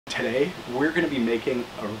today we're going to be making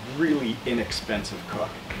a really inexpensive cook,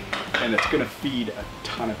 and it's going to feed a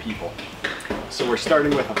ton of people. So we're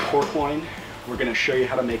starting with a pork loin. We're going to show you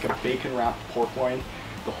how to make a bacon wrapped pork loin.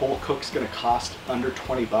 The whole cook's going to cost under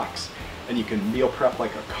 20 bucks, and you can meal prep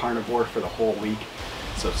like a carnivore for the whole week,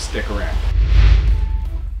 so stick around.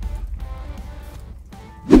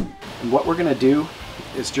 And what we're going to do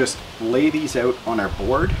is just lay these out on our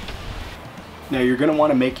board. Now you're going to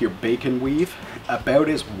want to make your bacon weave about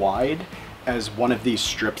as wide as one of these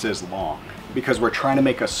strips is long, because we're trying to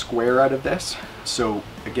make a square out of this. So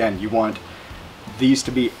again, you want these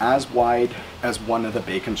to be as wide as one of the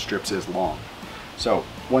bacon strips is long. So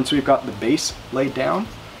once we've got the base laid down,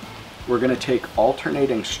 we're going to take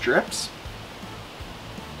alternating strips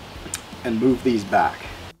and move these back.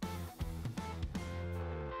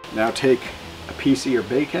 Now take a piece of your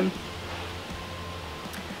bacon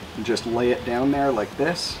and just lay it down there like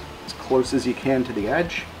this, as close as you can to the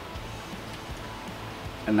edge.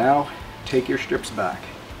 And now take your strips back.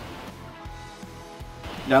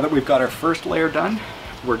 Now that we've got our first layer done,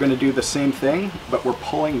 we're going to do the same thing, but we're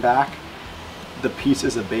pulling back the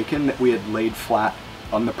pieces of bacon that we had laid flat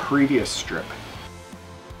on the previous strip.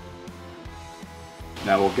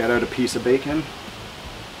 Now we'll get out a piece of bacon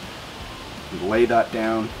and lay that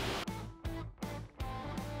down.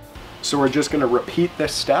 So we're just going to repeat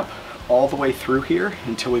this step all the way through here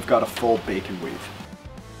until we've got a full bacon weave.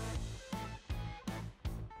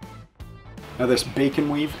 Now this bacon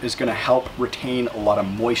weave is going to help retain a lot of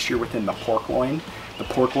moisture within the pork loin. The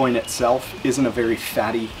pork loin itself isn't a very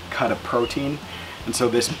fatty cut of protein, and so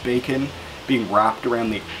this bacon being wrapped around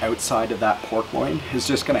the outside of that pork loin is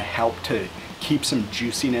just going to help to keep some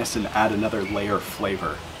juiciness and add another layer of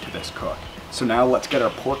flavor to this cook. So now let's get our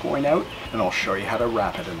pork loin out and I'll show you how to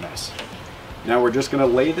wrap it in this. Now we're just going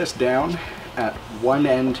to lay this down at one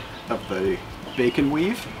end of the bacon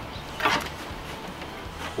weave.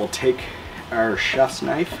 We'll take our chef's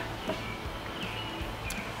knife,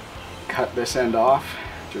 cut this end off,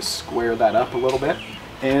 just square that up a little bit,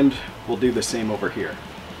 and we'll do the same over here.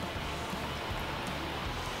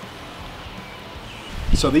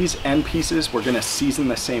 So these end pieces we're going to season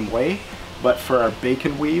the same way, but for our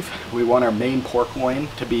bacon weave, we want our main pork loin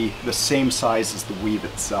to be the same size as the weave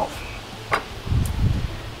itself.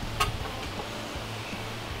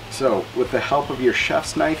 So with the help of your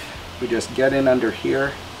chef's knife, we just get in under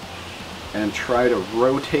here and try to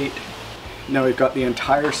rotate. Now we've got the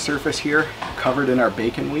entire surface here covered in our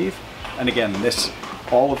bacon weave, and again,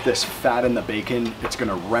 all of this fat in the bacon, it's going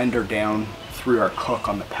to render down through our cook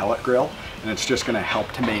on the pellet grill, and it's just going to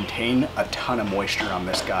help to maintain a ton of moisture on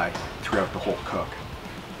this guy throughout the whole cook.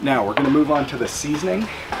 Now we're going to move on to the seasoning.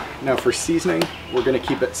 Now for seasoning, we're going to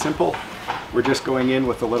keep it simple. We're just going in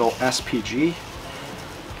with a little SPG.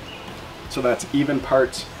 So that's even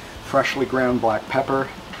parts freshly ground black pepper,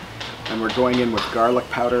 and we're going in with garlic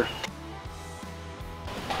powder,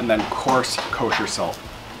 and then coarse kosher salt.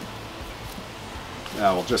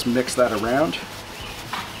 Now we'll just mix that around.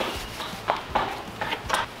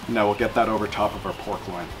 Now we'll get that over top of our pork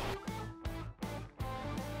loin.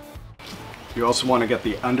 You also want to get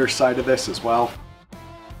the underside of this as well.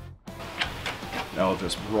 Now we'll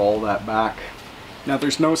just roll that back. Now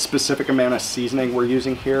there's no specific amount of seasoning we're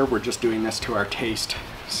using here, we're just doing this to our taste.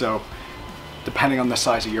 So depending on the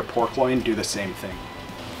size of your pork loin, do the same thing.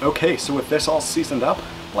 Okay, so with this all seasoned up,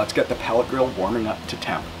 let's get the pellet grill warming up to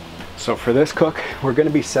temp. So for this cook, we're going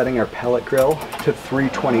to be setting our pellet grill to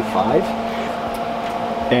 325.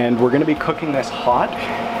 And we're going to be cooking this hot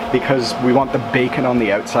because we want the bacon on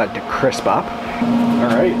the outside to crisp up.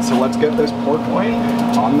 Alright, so let's get this pork loin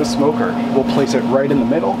on the smoker. We'll place it right in the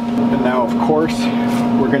middle. And now, of course,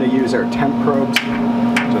 we're going to use our temp probes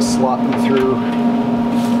to slot them through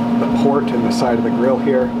the port in the side of the grill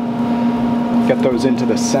here. Get those into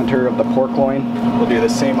the center of the pork loin. We'll do the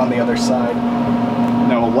same on the other side.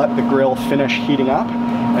 Now we'll let the grill finish heating up,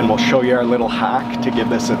 and we'll show you our little hack to give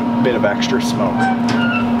this a bit of extra smoke.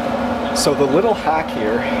 So the little hack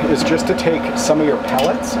here is just to take some of your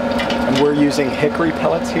pellets, and we're using hickory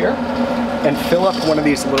pellets here, and fill up one of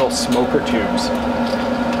these little smoker tubes.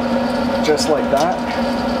 Just like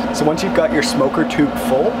that. So once you've got your smoker tube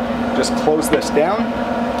full, just close this down,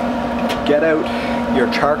 get out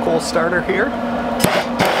your charcoal starter here,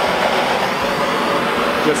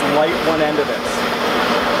 just light one end of this.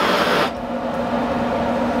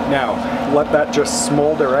 Now, let that just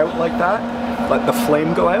smolder out like that, let the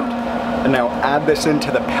flame go out, and now add this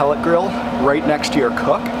into the pellet grill right next to your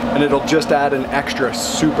cook, and it'll just add an extra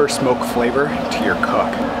super smoke flavor to your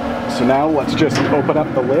cook. So now let's just open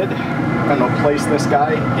up the lid, and we'll place this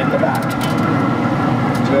guy in the back.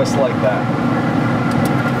 Just like that.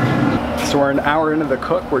 So we're an hour into the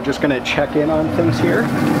cook. We're just gonna check in on things here.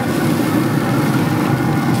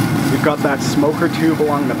 We've got that smoker tube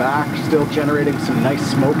along the back, still generating some nice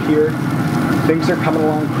smoke here. Things are coming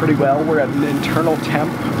along pretty well. We're at an internal temp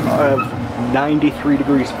of 93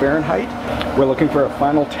 degrees Fahrenheit. We're looking for a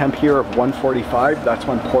final temp here of 145. That's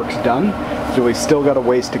when pork's done. So we've still got a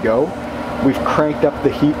ways to go. We've cranked up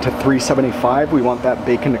the heat to 375. We want that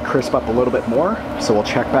bacon to crisp up a little bit more. So we'll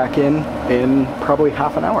check back in probably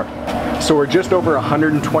half an hour. So we're just over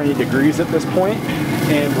 120 degrees at this point,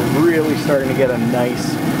 and we're really starting to get a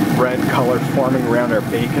nice red color forming around our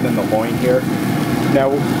bacon and the loin here. Now,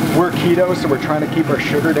 we're keto, so we're trying to keep our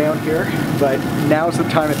sugar down here, but now's the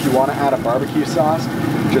time if you want to add a barbecue sauce,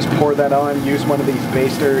 just pour that on, use one of these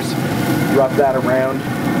basters, rub that around,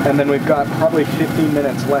 and then we've got probably 15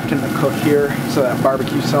 minutes left in the cook here, so that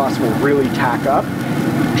barbecue sauce will really tack up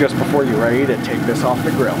just before you're ready to take this off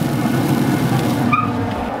the grill.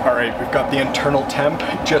 All right, we've got the internal temp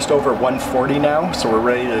just over 140 now, so we're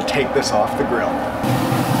ready to take this off the grill.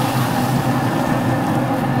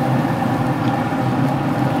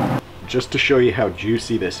 Just to show you how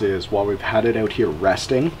juicy this is, while we've had it out here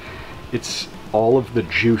resting, it's all of the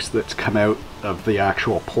juice that's come out of the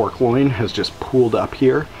actual pork loin has just pooled up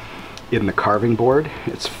here in the carving board.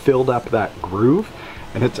 It's filled up that groove,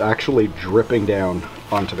 and it's actually dripping down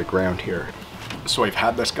onto the ground here. So we've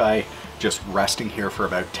had this guy just resting here for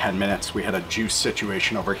about 10 minutes. We had a juice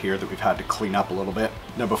situation over here that we've had to clean up a little bit.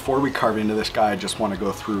 Now before we carve into this guy, I just want to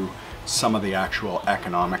go through some of the actual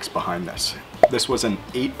economics behind this. This was an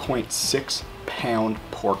 8.6 pound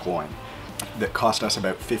pork loin that cost us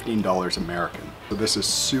about $15 American. So this is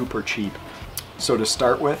super cheap. So to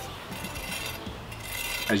start with,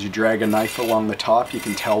 as you drag a knife along the top, you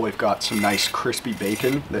can tell we've got some nice crispy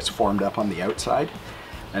bacon that's formed up on the outside.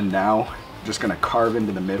 And now I'm just gonna carve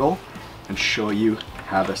into the middle and show you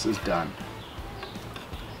how this is done.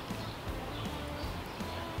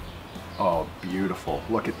 Oh, beautiful,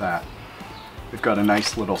 look at that. We've got a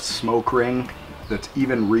nice little smoke ring that's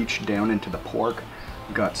even reached down into the pork.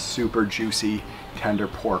 We've got super juicy, tender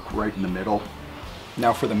pork right in the middle.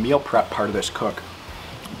 Now for the meal prep part of this cook,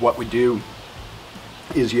 what we do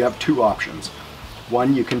is you have two options.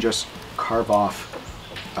 One, you can just carve off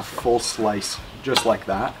a full slice just like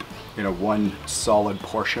that, you know, one solid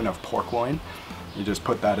portion of pork loin. You just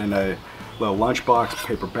put that in a little lunchbox,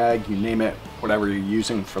 paper bag, you name it, whatever you're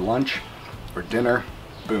using for lunch or dinner,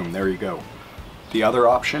 boom, there you go. The other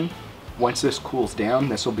option, once this cools down,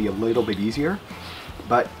 this will be a little bit easier,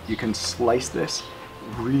 but you can slice this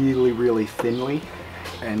really, really thinly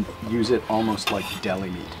and use it almost like deli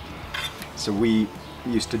meat. So we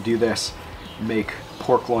used to do this, make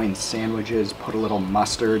pork loin sandwiches, put a little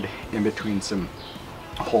mustard in between some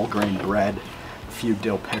whole grain bread, a few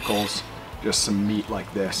dill pickles, just some meat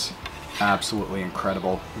like this. Absolutely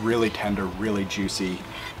incredible, really tender, really juicy,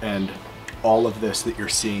 and all of this that you're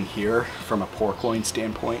seeing here from a pork loin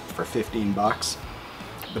standpoint for 15 bucks.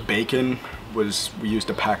 The bacon was, we used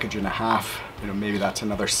a package and a half, you know, maybe that's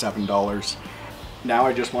another $7. Now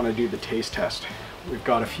I just want to do the taste test. We've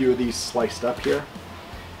got a few of these sliced up here.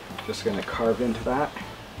 Just gonna carve into that,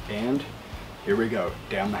 and here we go,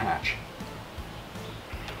 down the hatch.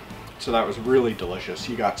 So that was really delicious.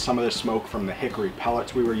 You got some of the smoke from the hickory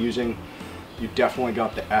pellets we were using. You definitely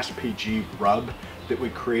got the SPG rub that we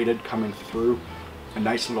created coming through. A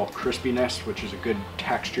nice little crispiness, which is a good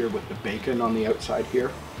texture with the bacon on the outside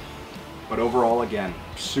here. But overall, again,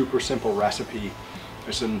 super simple recipe.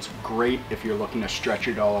 This is great if you're looking to stretch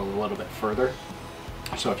your dollar a little bit further.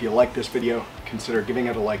 So if you like this video, consider giving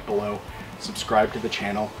it a like below, subscribe to the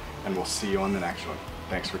channel, and we'll see you on the next one.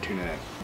 Thanks for tuning in.